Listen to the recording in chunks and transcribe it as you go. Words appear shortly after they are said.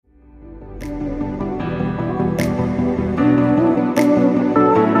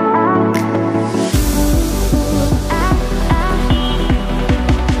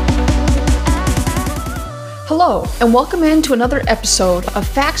and welcome into another episode of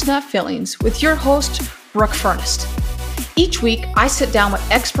Facts Not Feelings with your host, Brooke Furness. Each week, I sit down with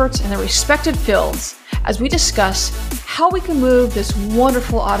experts in their respected fields as we discuss how we can move this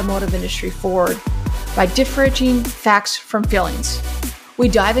wonderful automotive industry forward by differentiating facts from feelings. We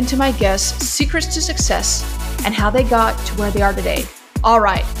dive into my guests' secrets to success and how they got to where they are today. All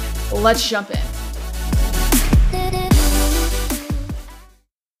right, let's jump in.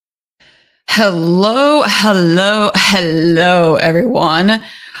 Hello, everyone.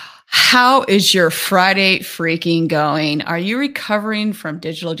 How is your Friday freaking going? Are you recovering from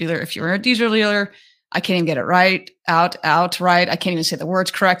Digital Dealer? If you're a Digital Dealer, I can't even get it right. Right. I can't even say the words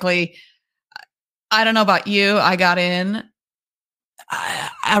correctly. I don't know about you. I got in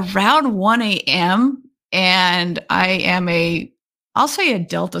around 1 a.m. and I am I'll say a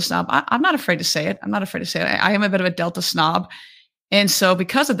Delta snob. I'm not afraid to say it. I am a bit of a Delta snob. And so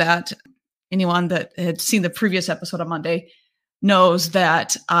because of that, anyone that had seen the previous episode on Monday knows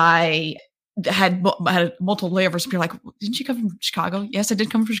that I had multiple layovers. People are like, didn't you come from Chicago? Yes, I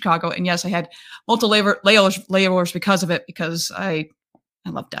did come from Chicago. And yes, I had multiple layovers because of it, because I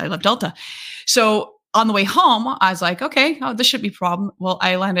love Delta. So on the way home, I was like, okay, this should be a problem. Well,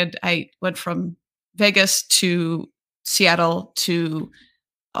 I went from Vegas to Seattle to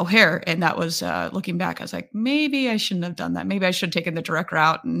O'Hare. And that was, looking back, I was like, maybe I shouldn't have done that. Maybe I should have taken the direct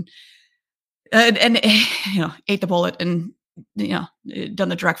route and ate the bullet and, done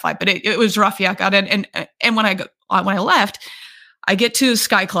the direct flight. But it was rough. Yeah, I got in. And when I left, I get to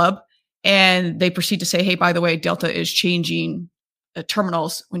Sky Club and they proceed to say, hey, by the way, Delta is changing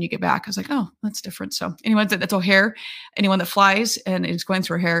terminals when you get back. I was like, oh, that's different. So anyway, that's O'Hare. Anyone that flies and is going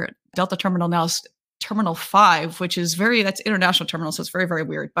through O'Hare, Delta terminal now is Terminal 5, which is that's international terminal. So it's very, very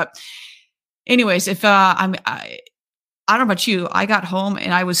weird. But anyways, if I don't know about you, I got home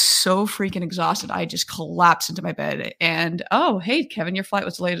and I was so freaking exhausted. I just collapsed into my bed and, oh, hey, Kevin, your flight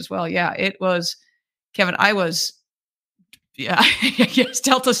was delayed as well. Yeah, it was, Kevin, yes,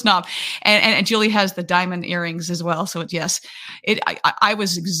 Delta snob. And Julie has the diamond earrings as well. So yes, I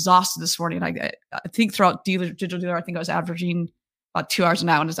was exhausted this morning. I think throughout Digital Dealer, I think I was averaging about 2 hours an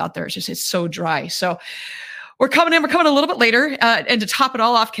hour when I was out there. It's so dry. So we're coming a little bit later. And to top it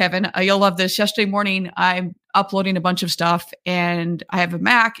all off, Kevin, you'll love this. Yesterday morning, I'm uploading a bunch of stuff and I have a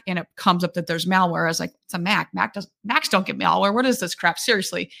Mac and it comes up that there's malware. I was like, it's a Mac. Macs don't get malware. What is this crap?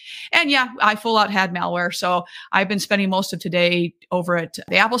 Seriously. And yeah, I full out had malware. So I've been spending most of today over at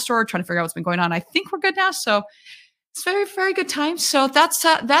the Apple Store trying to figure out what's been going on. I think we're good now. So it's very, very good time. So that's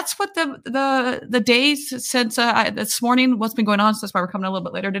what the days since this morning, what's been going on. So that's why we're coming a little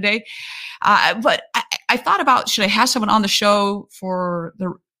bit later today. But I thought about, should I have someone on the show for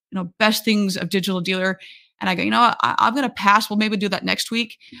the best things of Digital Dealer? And I go, I'm going to pass. We'll maybe do that next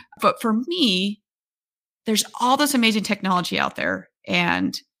week. But for me, there's all this amazing technology out there.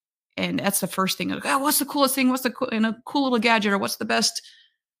 And that's the first thing. Like, what's the coolest thing? What's the cool little gadget, or what's the best,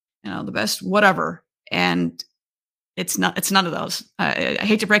 the best whatever. And it's none of those. I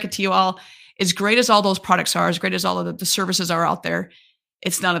hate to break it to you all. As great as all those products are, as great as all of the services are out there,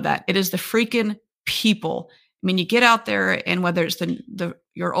 it's none of that. It is the freaking people. I mean, you get out there, and whether it's the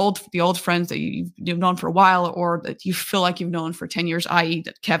old friends that you've known for a while, or that you feel like you've known for 10 years, i.e.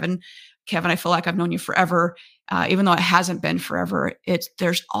 that Kevin, I feel like I've known you forever, even though it hasn't been forever.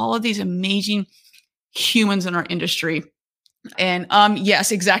 There's all of these amazing humans in our industry. And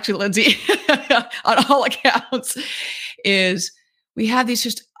yes, exactly, Lindsay, on all accounts, is we have these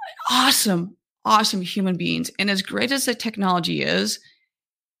just awesome human beings. And as great as the technology is,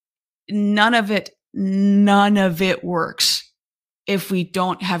 none of it works if we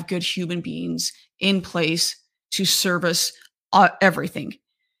don't have good human beings in place to service everything.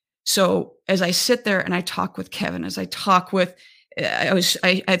 So as I sit there and I talk with Kevin, I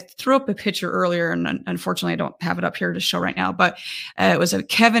threw up a picture earlier, and unfortunately I don't have it up here to show right now, but it was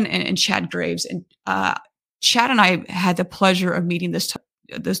Kevin and Chad Graves. And Chad and I had the pleasure of meeting this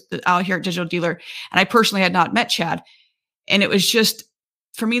out here at Digital Dealer. And I personally had not met Chad. And it was just,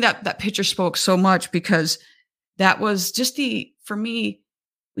 for me, that picture spoke so much, because that was just for me,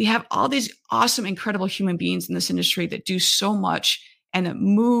 we have all these awesome, incredible human beings in this industry that do so much and that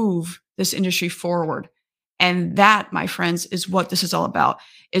move this industry forward. And that, my friends, is what this is all about.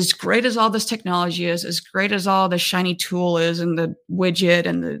 As great as all this technology is, as great as all the shiny tool is, and the widget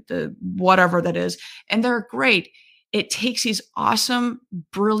and the whatever that is, and they're great, it takes these awesome,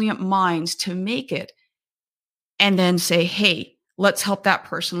 brilliant minds to make it, and then say, hey, let's help that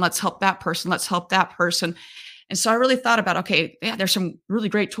person. Let's help that person. Let's help that person. And so I really thought about, okay, yeah, there's some really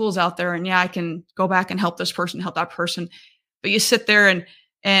great tools out there. And yeah, I can go back and help this person, help that person. But you sit there and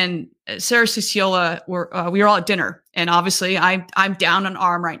and Sarah Ceciola we were all at dinner, and obviously I'm down an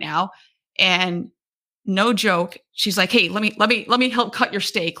arm right now, and no joke, she's like, "Hey, let me help cut your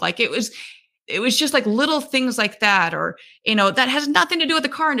steak." Like it was just like little things like that, or that has nothing to do with the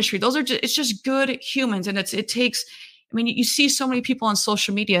car industry. Those are it's just good humans, and it takes. I mean, you see so many people on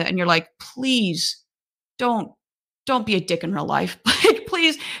social media, and you're like, please don't be a dick in real life. Like,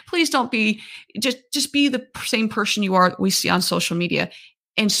 please don't be just be the same person you are we see on social media.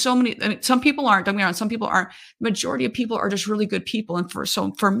 And so many, I mean, some people aren't, don't get me wrong, some people aren't. The majority of people are just really good people. And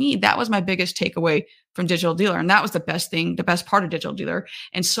for me, that was my biggest takeaway from Digital Dealer. And that was the best thing, the best part of Digital Dealer.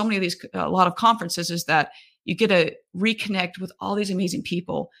 And so many of these, a lot of conferences is that you get to reconnect with all these amazing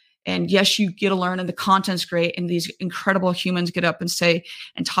people. And yes, you get to learn, and the content's great. And these incredible humans get up and say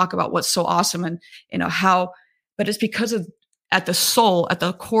and talk about what's so awesome, and how, but it's because of at the soul, at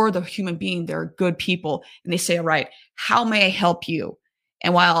the core of the human being, they're good people. And they say, all right, how may I help you?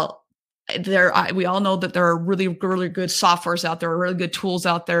 And while we all know that there are really, really good softwares out there, really good tools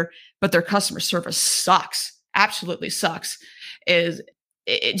out there, but their customer service sucks, absolutely sucks.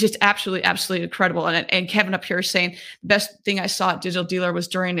 It just absolutely incredible. And Kevin up here is saying the best thing I saw at Digital Dealer was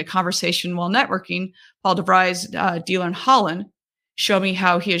during a conversation while networking. Paul DeVries, dealer in Holland, showed me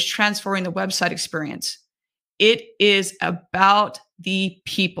how he is transforming the website experience. It is about the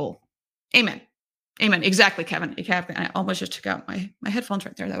people. Amen. Amen. Exactly, Kevin. I almost just took out my headphones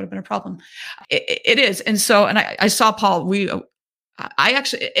right there. That would have been a problem. It is. And so, and I saw Paul, I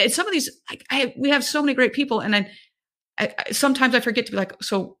actually, some of these, we have so many great people. And then sometimes I forget to be like,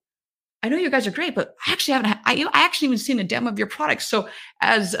 so I know you guys are great, but I actually haven't, I actually even seen a demo of your product. So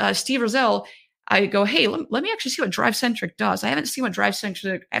as Steve Rosell, I go, hey, let me actually see what DriveCentric does. I haven't seen what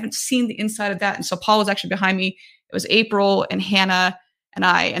DriveCentric, I haven't seen the inside of that. And so Paul was actually behind me. It was April and Hannah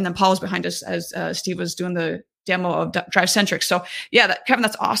and then Paul was behind us as Steve was doing the demo of DriveCentric. So yeah, Kevin,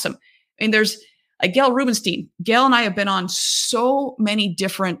 that's awesome. I mean, there's Gail Rubenstein. Gail and I have been on so many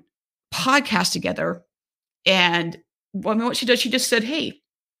different podcasts together. And what she does, she just said, hey,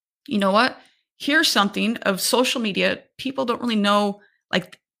 you know what? Here's something of social media. People don't really know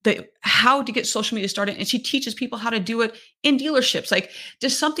like how to get social media started. And she teaches people how to do it in dealerships, like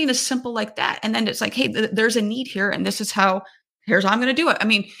just something as simple like that. And then it's like, hey, there's a need here. And here's how I'm going to do it. I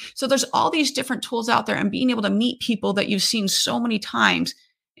mean, so there's all these different tools out there, and being able to meet people that you've seen so many times.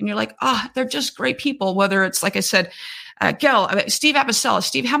 And you're like, they're just great people. Whether it's, like I said, Gail, Steve Apicella.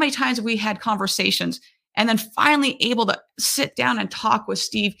 Steve, how many times have we had conversations and then finally able to sit down and talk with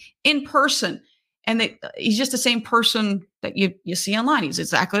Steve in person? And he's just the same person that you see online. He's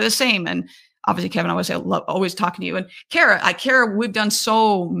exactly the same. And obviously, Kevin, I love always talking to you. And Kara, we've done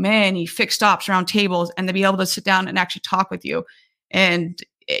so many fixed ops around tables, and to be able to sit down and actually talk with you. And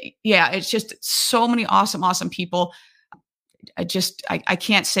it's just so many awesome people. I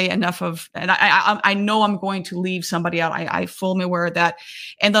can't say enough of, and I know I'm going to leave somebody out. I fully aware of that.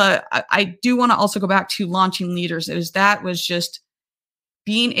 And I do want to also go back to launching leaders. That was just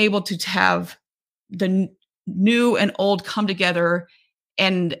being able to have the new and old come together.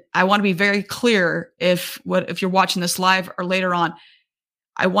 And I want to be very clear, if you're watching this live or later on,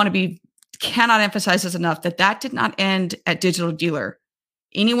 I cannot emphasize this enough, that did not end at Digital Dealer.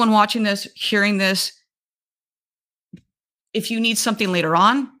 Anyone watching this, hearing this, if you need something later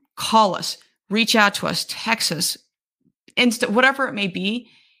on, call us, reach out to us, text us, whatever it may be.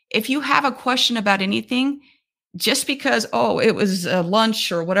 If you have a question about anything, just because, it was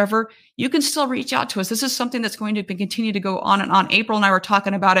lunch or whatever, you can still reach out to us. This is something that's going to continue to go on and on. April and I were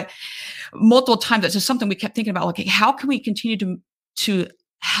talking about it multiple times. That's just something we kept thinking about. Like, how can we continue to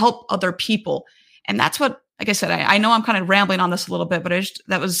help other people? And that's what, like I said, I know I'm kind of rambling on this a little bit, but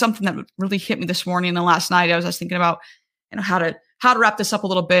that was something that really hit me this morning and last night. I was thinking about, how to wrap this up a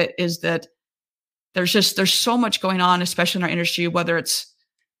little bit, is that there's so much going on, especially in our industry, whether it's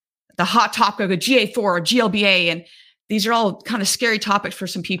the hot topic of GA4 or GLBA. And these are all kind of scary topics for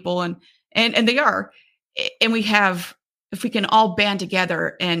some people. And they are. And if we can all band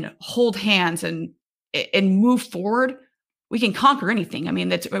together and hold hands and move forward, we can conquer anything. I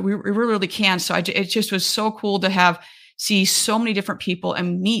mean, we really can. So it just was so cool to see so many different people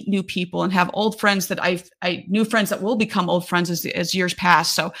and meet new people and have old friends that new friends that will become old friends as years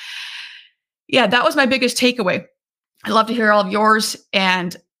pass. So yeah, that was my bigged takeaway. I love to hear all of yours.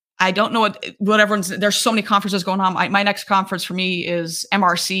 And I don't know what everyone's, there's so many conferences going on. My next conference for me is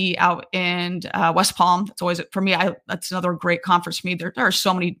MRC out in West Palm. It's always, for me, that's another great conference for me. There are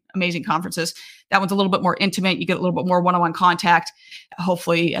so many amazing conferences. That one's a little bit more intimate. You get a little bit more one-on-one contact.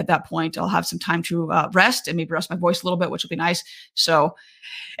 Hopefully at that point, I'll have some time to rest and maybe rest my voice a little bit, which will be nice. So,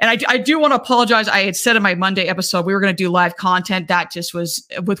 and I do want to apologize. I had said in my Monday episode, we were going to do live content. That just was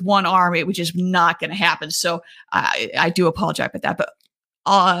with one arm. It was just not going to happen. So I do apologize about that. But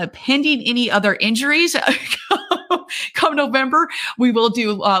pending any other injuries come November, we will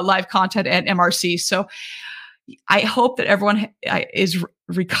do live content at MRC. So I hope that everyone is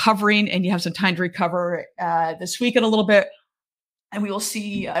recovering and you have some time to recover this weekend a little bit. And we will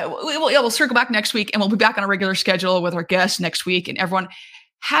see, we'll circle back next week and we'll be back on a regular schedule with our guests next week. And everyone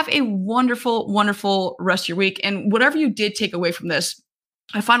have a wonderful, wonderful rest of your week. And whatever you did take away from this,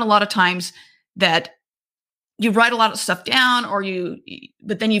 I find a lot of times that you write a lot of stuff down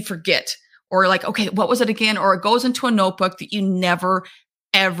but then you forget, or like, okay, what was it again? Or it goes into a notebook that you never,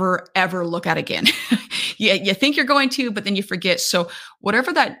 ever, ever look at again. You think you're going to, but then you forget. So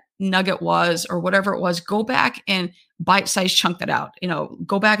whatever that nugget was, or whatever it was, go back and bite-sized chunk that out.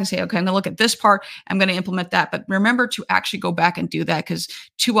 Go back and say, okay, I'm going to look at this part. I'm going to implement that. But remember to actually go back and do that, because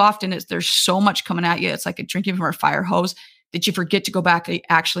too often there's so much coming at you. It's like drinking from a fire hose that you forget to go back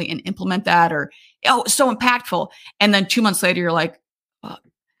actually and implement that, or, oh, it's so impactful. And then 2 months later, you're like, well,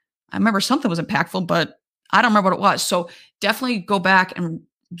 I remember something was impactful, but I don't remember what it was. So definitely go back and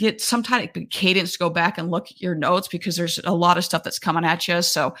get some type of cadence to go back and look at your notes, because there's a lot of stuff that's coming at you.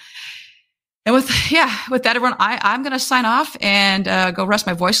 So, and with that, everyone, I'm going to sign off and go rest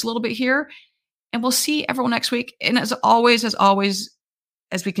my voice a little bit here, and we'll see everyone next week. And as always,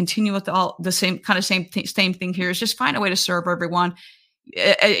 as we continue with the same thing here, is just find a way to serve everyone.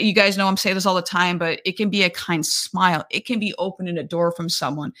 You guys know I'm saying this all the time, but it can be a kind smile. It can be opening a door from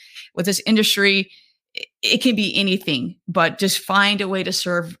someone. With this industry, it can be anything, but just find a way to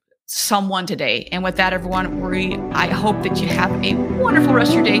serve someone today. And with that, everyone, I hope that you have a wonderful rest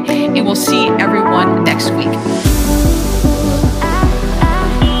of your day, and we'll see everyone next week.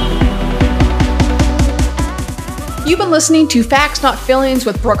 You've been listening to Facts Not Feelings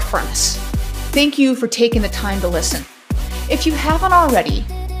with Brooke Furness. Thank you for taking the time to listen. If you haven't already,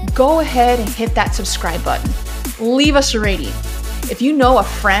 go ahead and hit that subscribe button. Leave us a rating. If you know a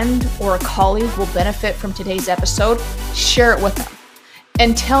friend or a colleague will benefit from today's episode, share it with them.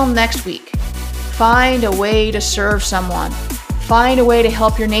 Until next week, find a way to serve someone. Find a way to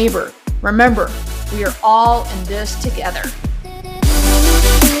help your neighbor. Remember, we are all in this together.